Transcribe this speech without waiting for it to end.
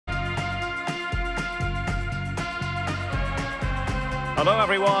Hello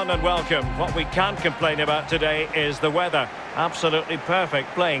everyone and welcome. What we can't complain about today is the weather. Absolutely perfect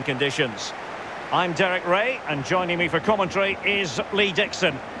playing conditions. I'm Derek Ray and joining me for commentary is Lee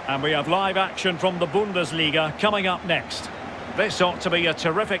Dixon. And we have live action from the Bundesliga coming up next. This ought to be a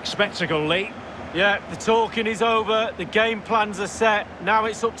terrific spectacle, Lee. Yeah, the talking is over, the game plans are set. Now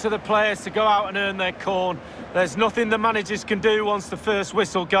it's up to the players to go out and earn their corn. There's nothing the managers can do once the first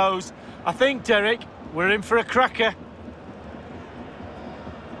whistle goes. I think, Derek, we're in for a cracker.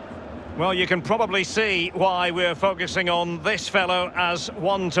 Well, you can probably see why we're focusing on this fellow as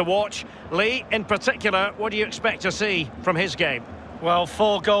one to watch. Lee, in particular, what do you expect to see from his game? Well,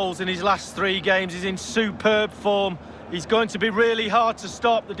 4 goals in his last 3 games. He's in superb form. He's going to be really hard to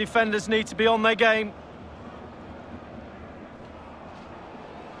stop. The defenders need to be on their game.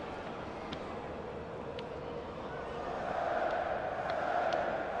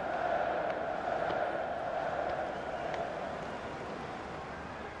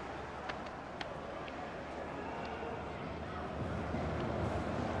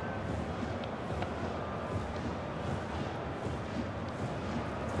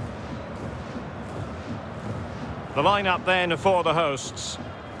 The lineup then for the hosts.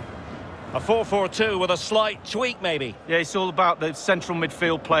 A 4-4-2 with a slight tweak maybe. Yeah, it's all about the central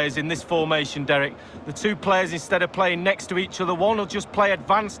midfield players in this formation, Derek. The 2 players, instead of playing next to each other, one will just play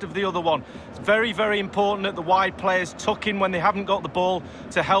advanced of the other one. It's very, very important that the wide players tuck in when they haven't got the ball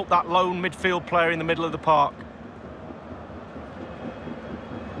to help that lone midfield player in the middle of the park.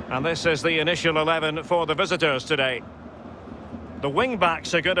 And this is the initial 11 for the visitors today. The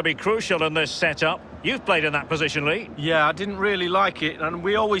wing-backs are going to be crucial in this setup. You've played in that position, Lee. Yeah, I didn't really like it, and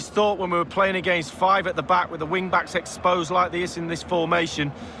we always thought when we were playing against 5 at the back with the wing-backs exposed like this in this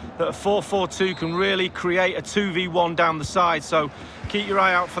formation, that a 4-4-2 can really create a 2v1 down the side, so keep your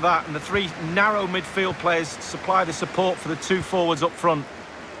eye out for that, and the 3 narrow midfield players supply the support for the 2 forwards up front.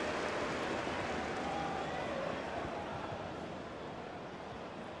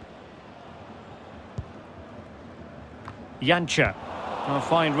 Jancha. A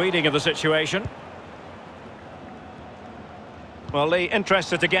fine reading of the situation. Well, Lee,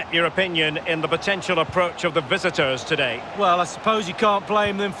 interested to get your opinion in the potential approach of the visitors today. Well, I suppose you can't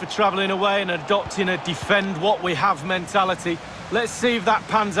blame them for travelling away and adopting a defend what we have mentality. Let's see if that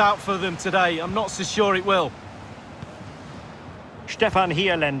pans out for them today. I'm not so sure it will. Stefan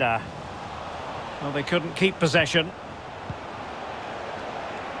Hierländer. Well, they couldn't keep possession.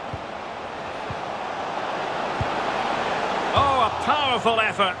 Oh, a powerful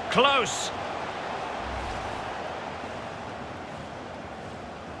effort. Close.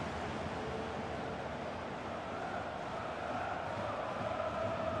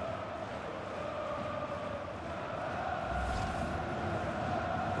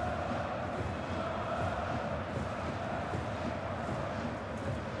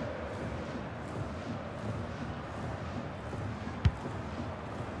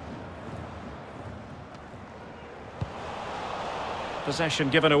 Possession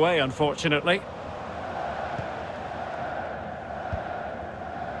given away, unfortunately.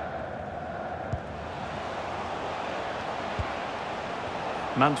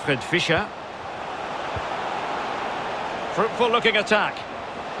 Manfred Fischer. Fruitful looking attack.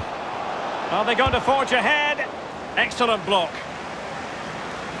 Are they going to forge ahead? Excellent block.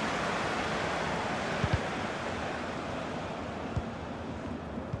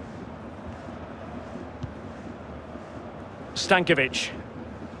 Stankovic.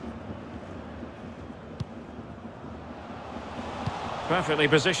 Perfectly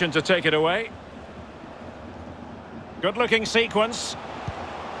positioned to take it away. Good looking sequence.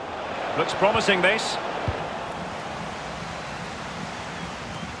 Looks promising, this.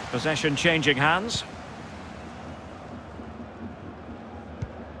 Possession changing hands.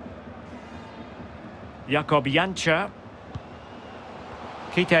 Jakub Jancha.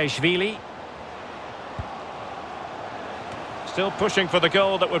 Kitejshvili. Still pushing for the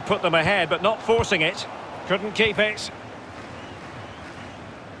goal that would put them ahead, but not forcing it. Couldn't keep it.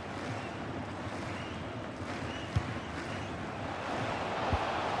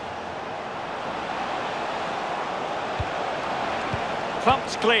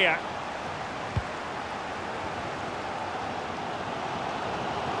 Thumped clear.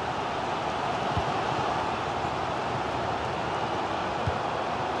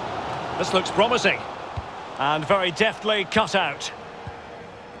 This looks promising. And very deftly cut out.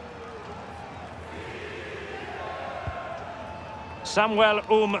 Samuel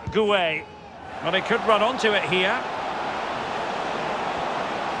Gouet. Well, he could run onto it here.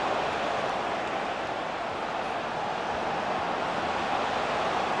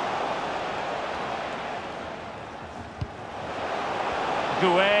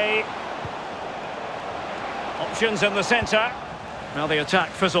 Gouet. Options in the centre. Well, the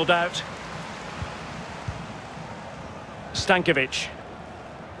attack fizzled out. Stankovic.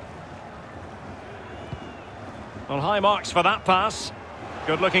 Well, high marks for that pass.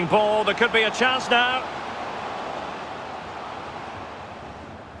 Good-looking ball. There could be a chance now.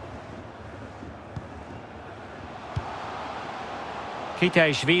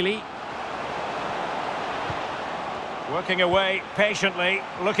 Kitashvili. Working away patiently,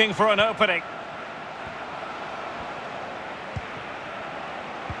 looking for an opening.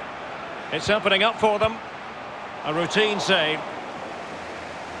 It's opening up for them. A routine save.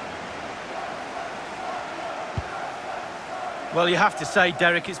 Well, you have to say,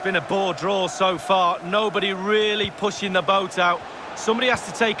 Derek, it's been a bore draw so far. Nobody really pushing the boat out. Somebody has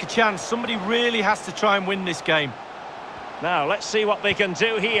to take a chance. Somebody really has to try and win this game. Now, let's see what they can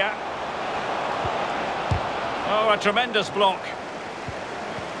do here. Oh, a tremendous block.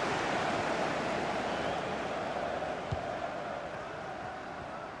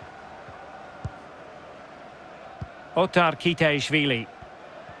 Otar Kitashvili.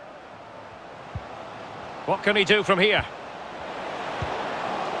 What can he do from here?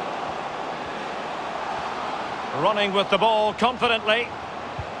 Running with the ball confidently.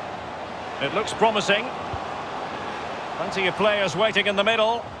 It looks promising. Plenty of players waiting in the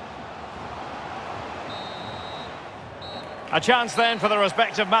middle. A chance then for the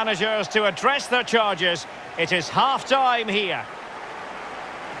respective managers to address their charges. It is half-time here.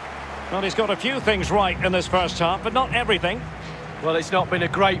 Well, he's got a few things right in this first half, but not everything. Well, it's not been a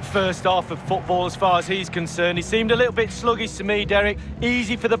great first half of football as far as he's concerned. He seemed a little bit sluggish to me, Derek.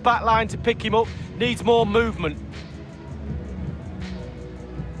 Easy for the back line to pick him up. Needs more movement.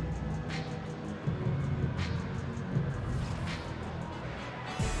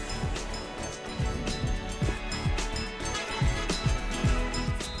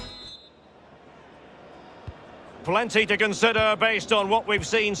 Plenty to consider based on what we've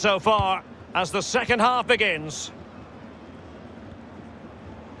seen so far as the second half begins.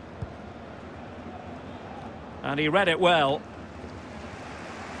 And he read it well.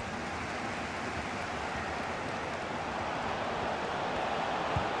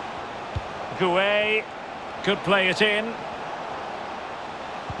 Gouet could play it in.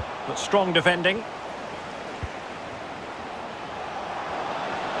 But strong defending.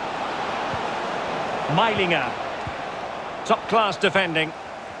 Meilinger. Top-class defending.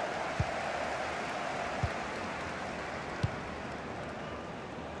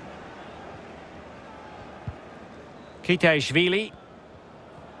 Kitashvili.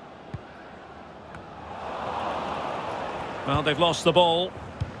 Well, they've lost the ball.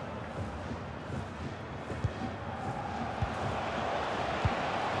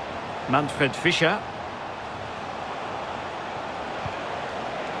 Manfred Fischer.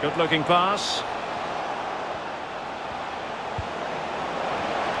 Good-looking pass.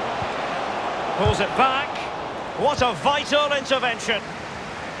 Pulls it back. What a vital intervention.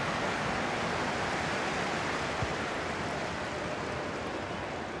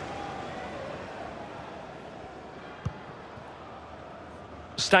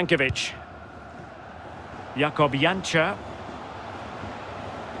 Stankovic. Jakub Janča.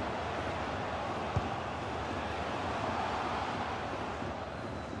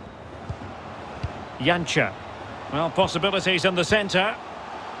 Janča. Well, possibilities in the centre.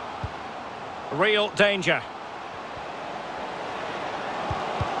 Real danger.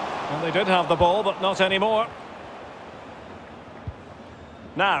 Well, they did have the ball, but not anymore.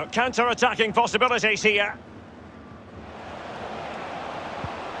 Now, counter-attacking possibilities here.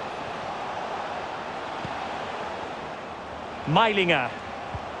 Meilinger.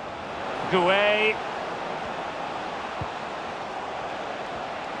 Gouet.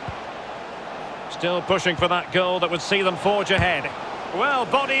 Still pushing for that goal that would see them forge ahead. Well,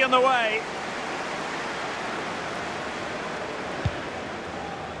 body in the way.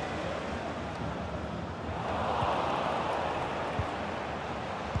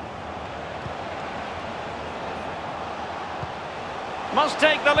 Must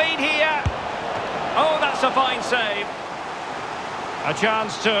take the lead here. Oh, that's a fine save. A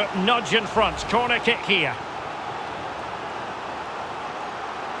chance to nudge in front. Corner kick here.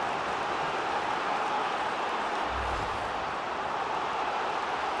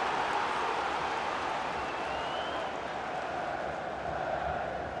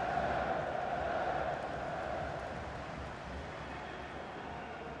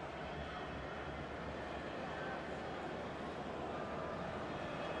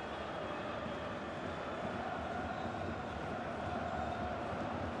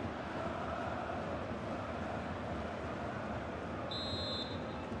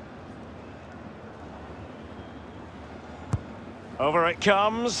 Over it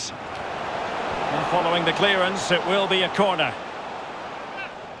comes. And following the clearance, it will be a corner.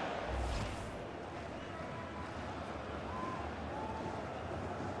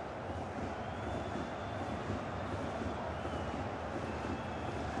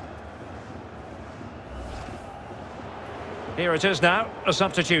 Here it is now, a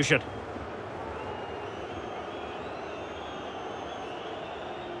substitution.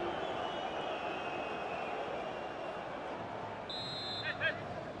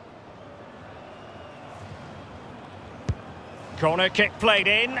 Corner kick played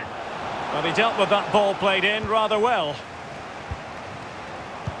in. Well, he dealt with that ball played in rather well.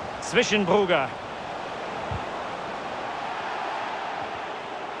 Zwischenbrugger.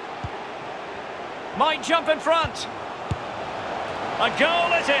 Might jump in front. A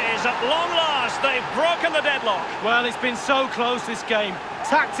goal it is at long last. They've broken the deadlock. Well, it's been so close, this game.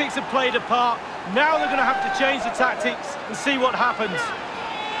 Tactics have played a part. Now they're going to have to change the tactics and see what happens.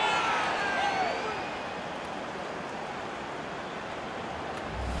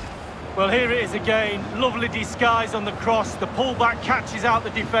 Well, here it is again. Lovely disguise on the cross. The pullback catches out the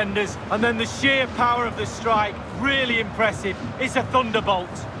defenders. And then the sheer power of the strike. Really impressive. It's a thunderbolt.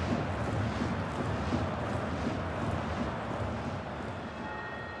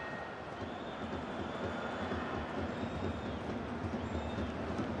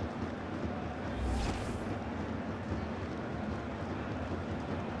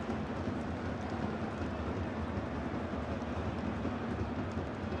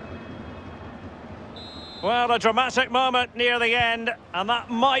 Well, a dramatic moment near the end, and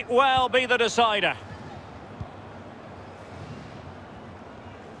that might well be the decider.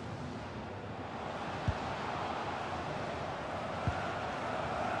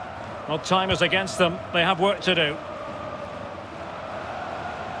 Well, time is against them. They have work to do.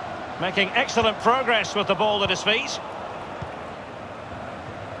 Making excellent progress with the ball at his feet.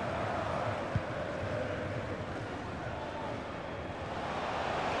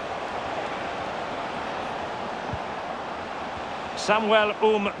 Samuel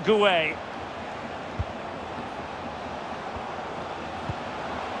Gouet.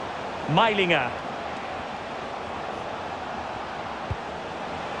 Meilinger.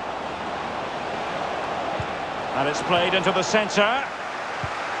 And it's played into the centre.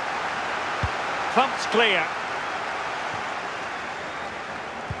 Thumped clear.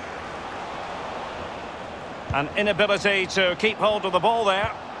 An inability to keep hold of the ball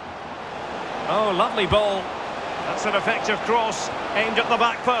there. Oh, lovely ball. That's an effective cross aimed at the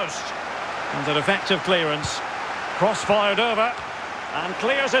back post. And an effective clearance. Cross fired over and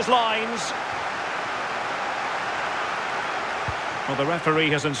clears his lines. Well, the referee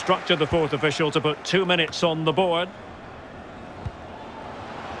has instructed the fourth official to put 2 minutes on the board.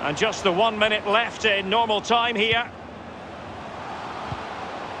 And just the 1 minute left in normal time here.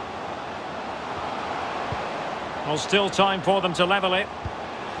 Well, still time for them to level it.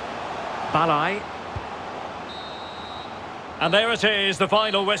 Balai. And there it is, the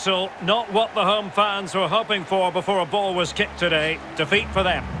final whistle. Not what the home fans were hoping for before a ball was kicked today. Defeat for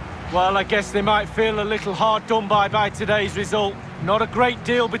them. Well, I guess they might feel a little hard done by today's result. Not a great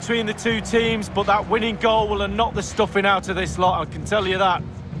deal between the two teams, but that winning goal will have knocked the stuffing out of this lot, I can tell you that.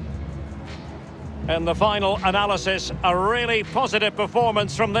 In the final analysis, a really positive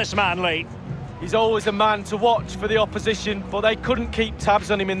performance from this man, Lee. He's always a man to watch for the opposition, but they couldn't keep tabs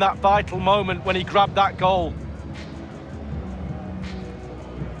on him in that vital moment when he grabbed that goal.